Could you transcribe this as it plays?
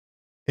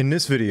In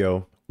this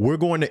video, we're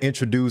going to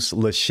introduce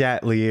Le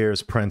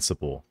Chatelier's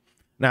principle.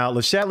 Now,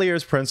 Le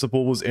Chatelier's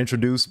principle was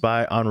introduced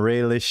by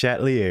Henri Le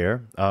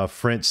Chatelier, a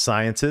French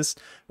scientist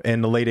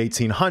in the late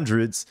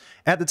 1800s.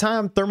 At the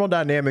time,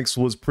 thermodynamics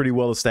was pretty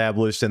well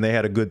established and they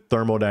had a good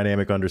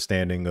thermodynamic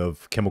understanding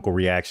of chemical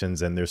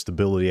reactions and their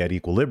stability at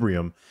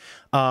equilibrium.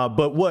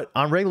 But what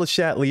Henri Le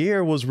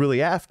Chatelier was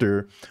really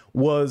after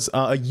was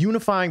a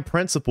unifying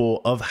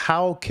principle of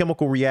how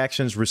chemical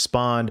reactions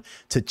respond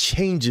to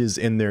changes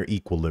in their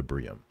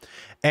equilibrium.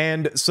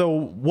 And so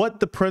what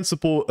the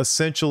principle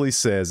essentially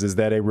says is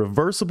that a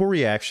reversible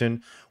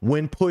reaction,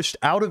 when pushed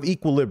out of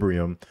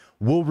equilibrium,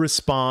 will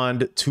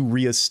respond to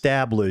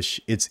reestablish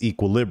its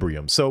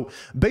equilibrium. So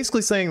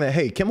basically saying that,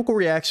 hey, chemical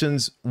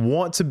reactions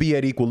want to be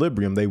at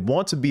equilibrium. They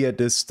want to be at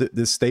this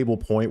stable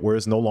point where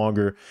it's no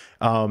longer,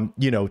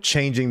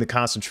 changing the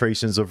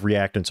concentrations of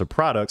reactants or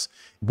products.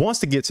 It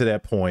wants to get to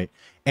that point.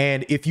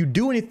 And if you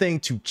do anything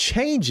to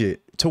change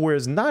it to where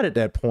it's not at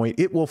that point,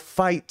 it will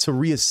fight to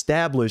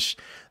reestablish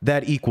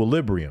that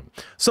equilibrium.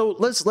 So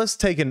let's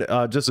take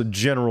just a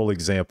general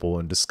example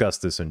and discuss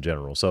this in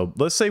general. So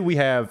let's say we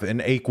have an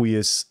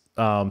aqueous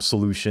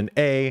solution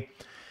A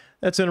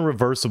that's in a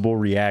reversible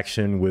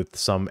reaction with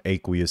some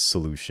aqueous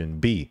solution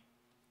B,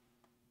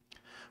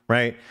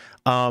 right?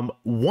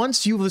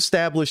 Once you've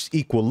established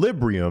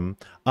equilibrium,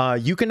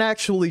 you can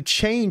actually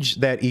change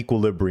that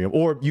equilibrium,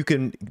 or you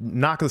can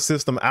knock the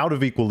system out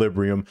of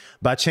equilibrium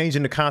by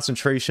changing the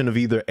concentration of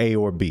either A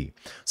or B.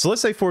 So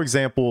let's say, for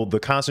example,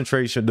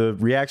 the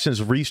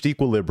reactions reached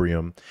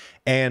equilibrium,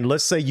 and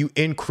let's say you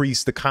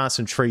increase the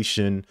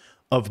concentration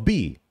of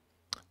B.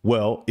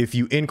 Well, if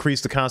you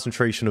increase the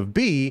concentration of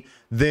B,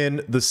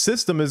 then the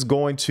system is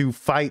going to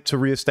fight to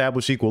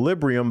reestablish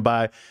equilibrium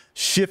by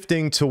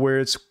shifting to where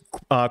it's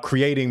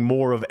creating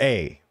more of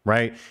A,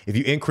 right? If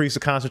you increase the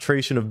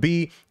concentration of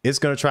B, it's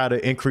going to try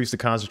to increase the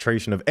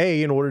concentration of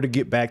A in order to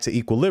get back to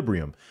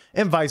equilibrium,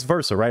 and vice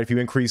versa, right? If you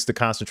increase the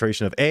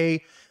concentration of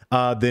A,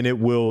 then it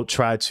will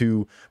try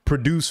to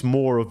produce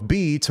more of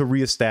B to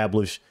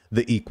reestablish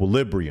the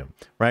equilibrium,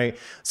 right?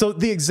 So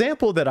the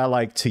example that I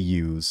like to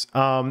use,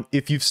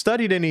 if you've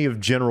studied any of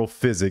general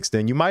physics,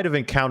 then you might have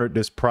encountered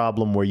this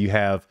problem where you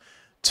have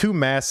two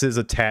masses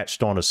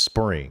attached on a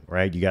spring,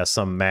 right? You got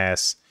some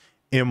mass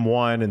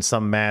M1 and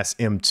some mass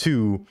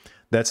M2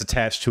 that's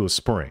attached to a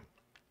spring.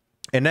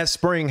 And that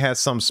spring has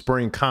some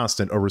spring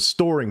constant, a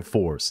restoring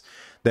force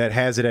that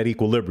has it at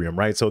equilibrium,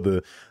 right? So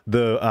the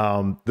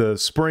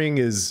spring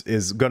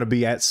is going to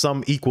be at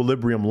some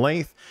equilibrium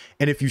length,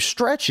 and if you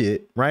stretch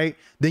it, right,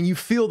 then you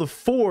feel the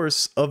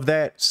force of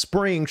that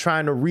spring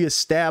trying to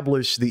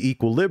reestablish the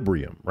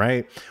equilibrium,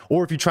 right?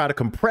 Or if you try to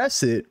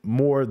compress it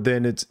more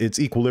than its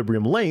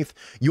equilibrium length,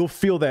 you'll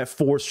feel that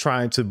force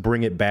trying to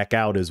bring it back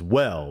out as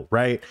well,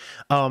 right?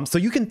 So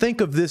you can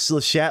think of this Le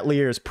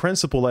Chatelier's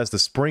principle as the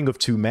spring of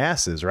two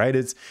masses, right?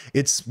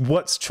 It's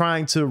what's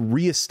trying to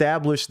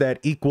reestablish that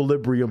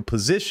equilibrium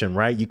position,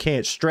 right? You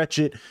can't stretch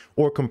it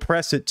or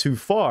compress it too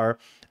far.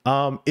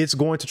 It's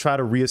going to try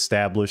to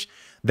reestablish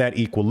that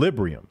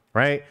equilibrium,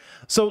 right?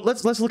 So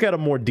let's look at a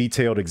more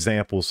detailed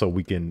example so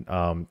we can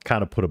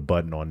kind of put a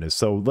button on this.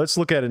 So let's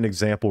look at an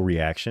example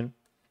reaction.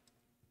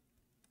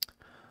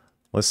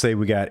 Let's say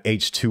we got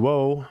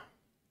H2O,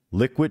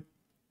 liquid,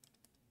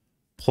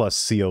 plus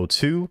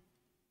CO2,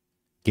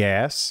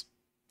 gas.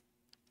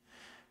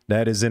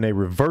 That is in a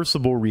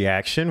reversible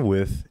reaction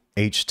with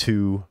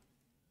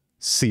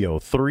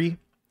H2CO3,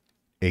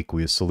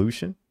 aqueous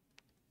solution,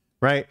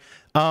 right?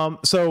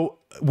 So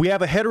we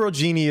have a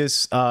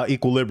heterogeneous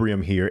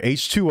equilibrium here.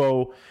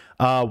 H2O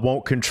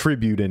won't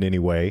contribute in any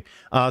way.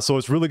 So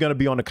it's really going to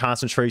be on the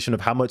concentration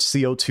of how much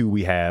CO2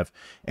 we have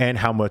and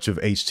how much of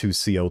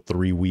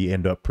H2CO3 we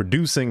end up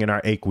producing in our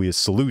aqueous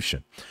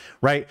solution,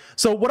 right?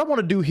 So what I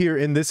want to do here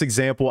in this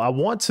example, I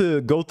want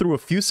to go through a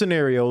few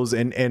scenarios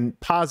and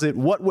posit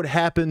what would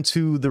happen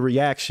to the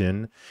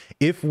reaction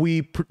if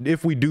we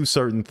do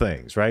certain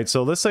things, right?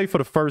 So let's say for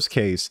the first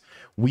case,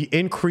 we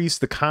increase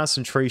the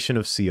concentration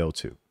of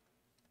CO2.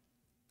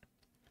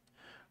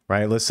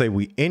 Right? Let's say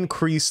we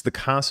increase the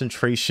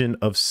concentration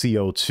of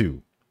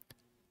CO2.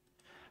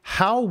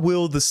 How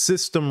will the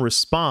system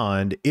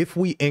respond if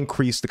we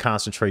increase the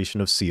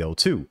concentration of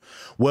CO2?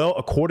 Well,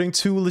 according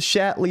to Le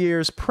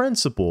Chatelier's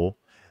principle,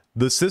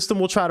 the system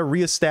will try to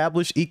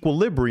reestablish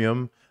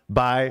equilibrium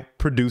by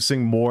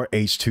producing more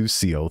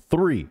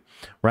H2CO3,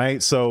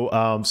 right?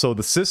 So, so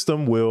the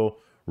system will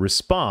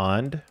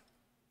respond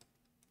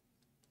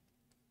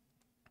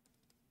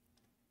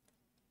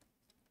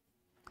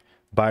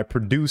by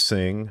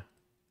producing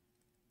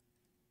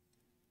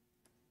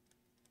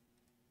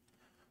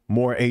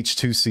more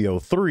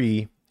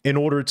H2CO3 in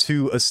order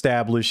to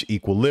establish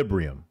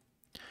equilibrium.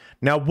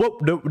 Now,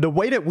 the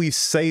way that we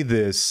say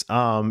this,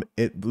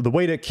 the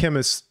way that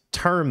chemists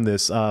term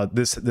this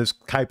this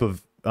type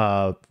of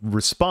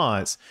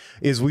response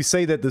is we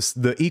say that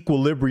the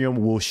equilibrium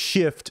will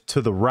shift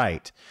to the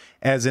right,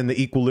 as in the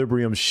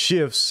equilibrium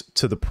shifts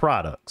to the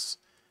products.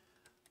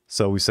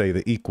 So we say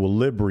the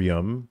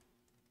equilibrium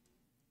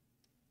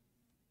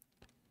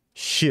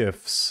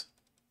shifts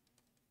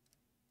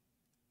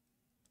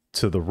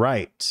to the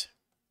right.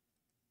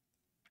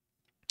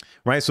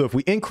 Right? So if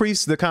we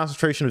increase the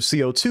concentration of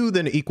CO2,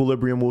 then the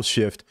equilibrium will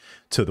shift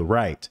to the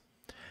right.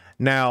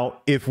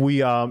 Now, if we,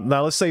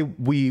 now let's say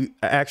we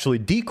actually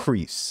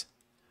decrease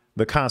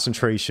the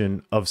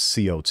concentration of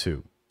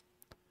CO2.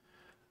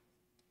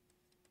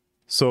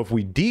 So if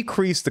we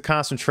decrease the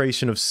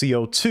concentration of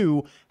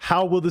CO2,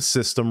 how will the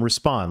system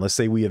respond? Let's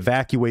say we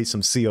evacuate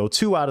some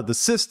CO2 out of the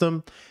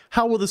system.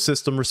 How will the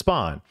system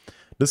respond?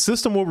 The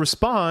system will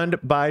respond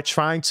by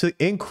trying to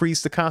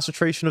increase the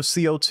concentration of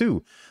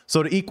CO2.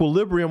 So the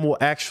equilibrium will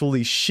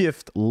actually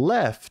shift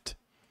left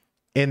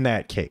in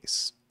that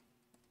case.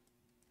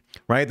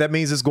 Right? That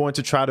means it's going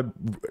to try to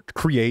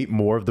create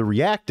more of the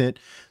reactant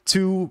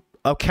to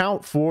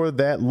account for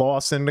that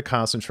loss in the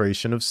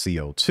concentration of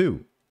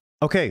CO2.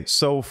 Okay,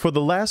 so for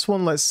the last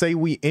one, let's say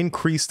we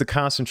increase the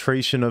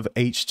concentration of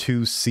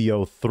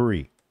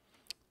H2CO3.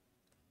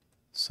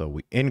 So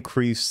we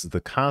increase the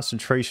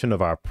concentration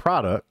of our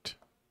product,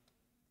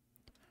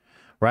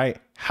 right?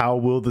 How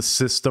will the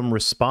system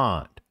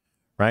respond?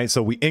 Right?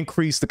 So we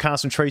increase the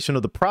concentration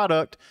of the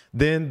product,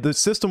 then the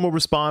system will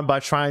respond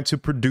by trying to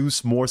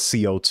produce more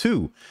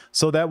CO2.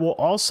 So that will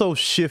also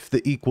shift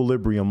the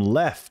equilibrium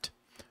left.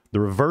 The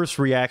reverse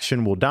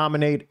reaction will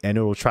dominate and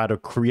it will try to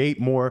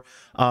create more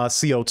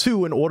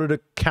CO2 in order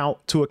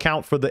to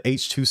account for the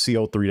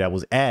H2CO3 that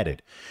was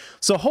added.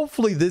 So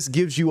hopefully this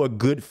gives you a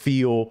good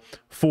feel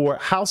for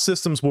how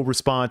systems will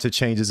respond to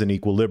changes in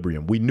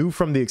equilibrium. We knew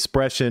from the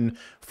expression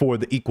for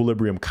the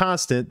equilibrium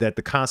constant that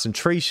the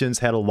concentrations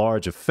had a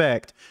large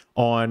effect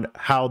on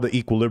how the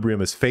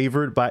equilibrium is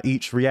favored by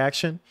each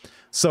reaction.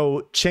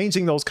 So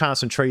changing those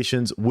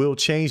concentrations will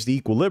change the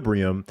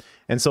equilibrium.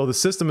 And so the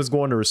system is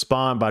going to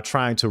respond by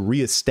trying to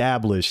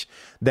reestablish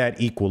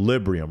that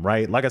equilibrium,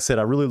 right? Like I said,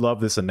 I really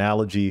love this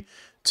analogy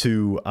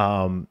to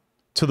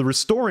the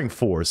restoring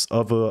force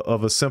of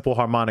a simple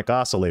harmonic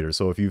oscillator.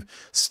 So if you've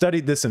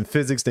studied this in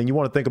physics, then you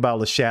want to think about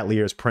Le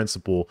Chatelier's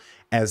principle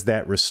as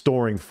that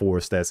restoring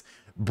force that's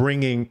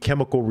bringing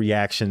chemical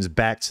reactions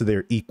back to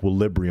their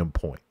equilibrium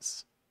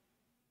points.